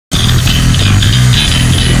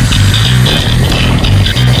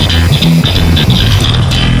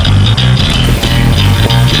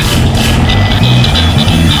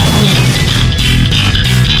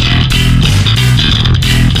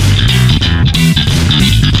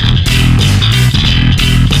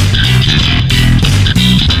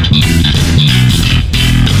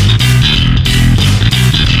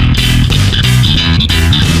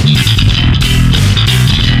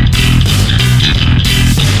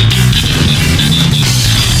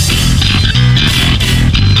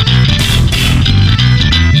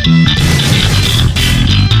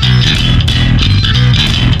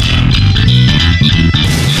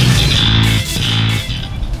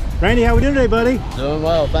Randy, how we doing today, buddy? Doing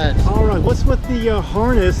well, thanks. All right, what's with the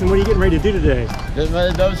harness and what are you getting ready to do today? Getting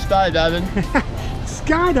ready to go skydiving.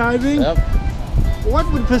 Skydiving? Yep.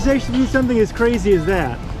 What would possess you something as crazy as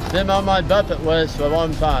that? Been on my bucket list for a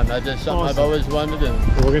long time. That's just something I've always wanted to do.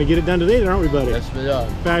 Well, we're going to get it done today, aren't we, buddy? Yes, we are.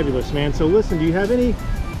 Fabulous, man. So listen, do you have any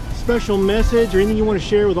special message or anything you want to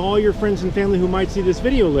share with all your friends and family who might see this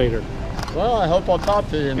video later? Well, I hope I'll talk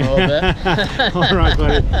to them a little bit. All right,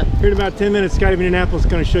 buddy. Here in about 10 minutes, Skydive Indianapolis is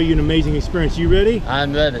going to show you an amazing experience. You ready?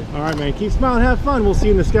 I'm ready. All right, man. Keep smiling, have fun. We'll see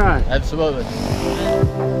you in the sky. Absolutely.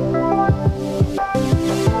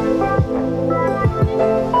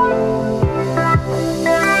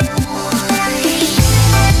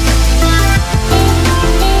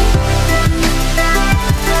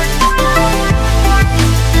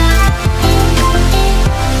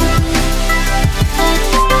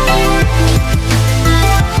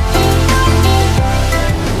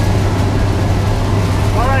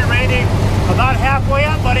 About halfway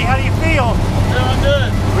up, buddy. How do you feel? Feeling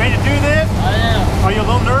good. Ready to do this? I am. Are you a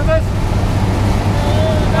little nervous?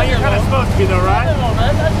 Well, you're kind of supposed to be though, right? A little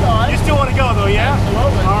bit, that's all right. You still want to go though, yeah?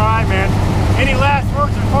 Absolutely. All right, man. Any last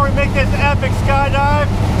words before we make this epic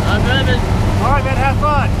skydive? I'm ready. All right, man. Have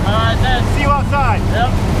fun. All right, then. See you outside.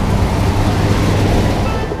 Yep.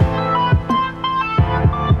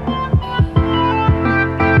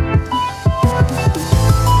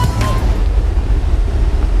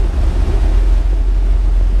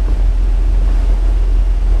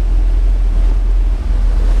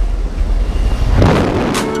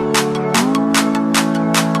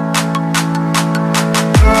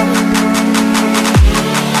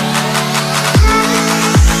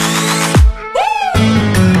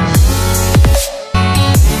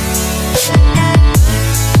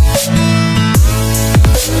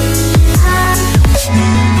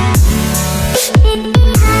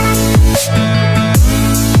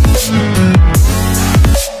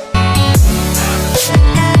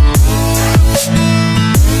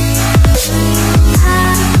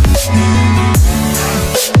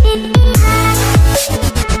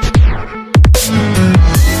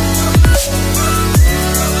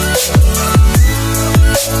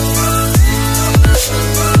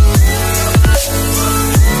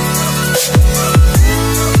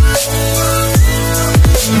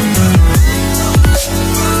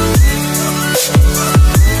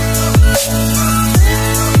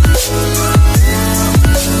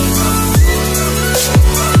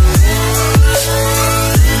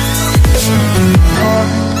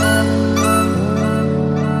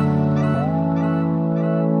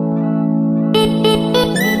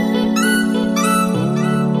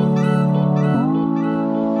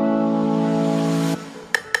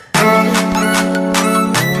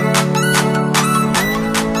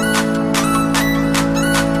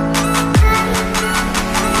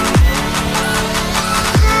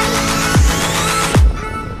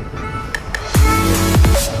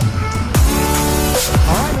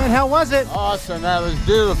 How was it? Awesome, that was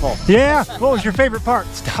beautiful. Yeah? What was your favorite part?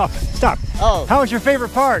 Stop. Oh. How was your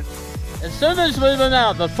favorite part? As soon as we went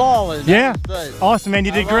out, the falling. Yeah? Awesome, man.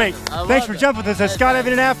 You did great. I Thanks for jumping with us at Skydive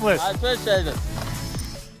Indianapolis. I appreciate it.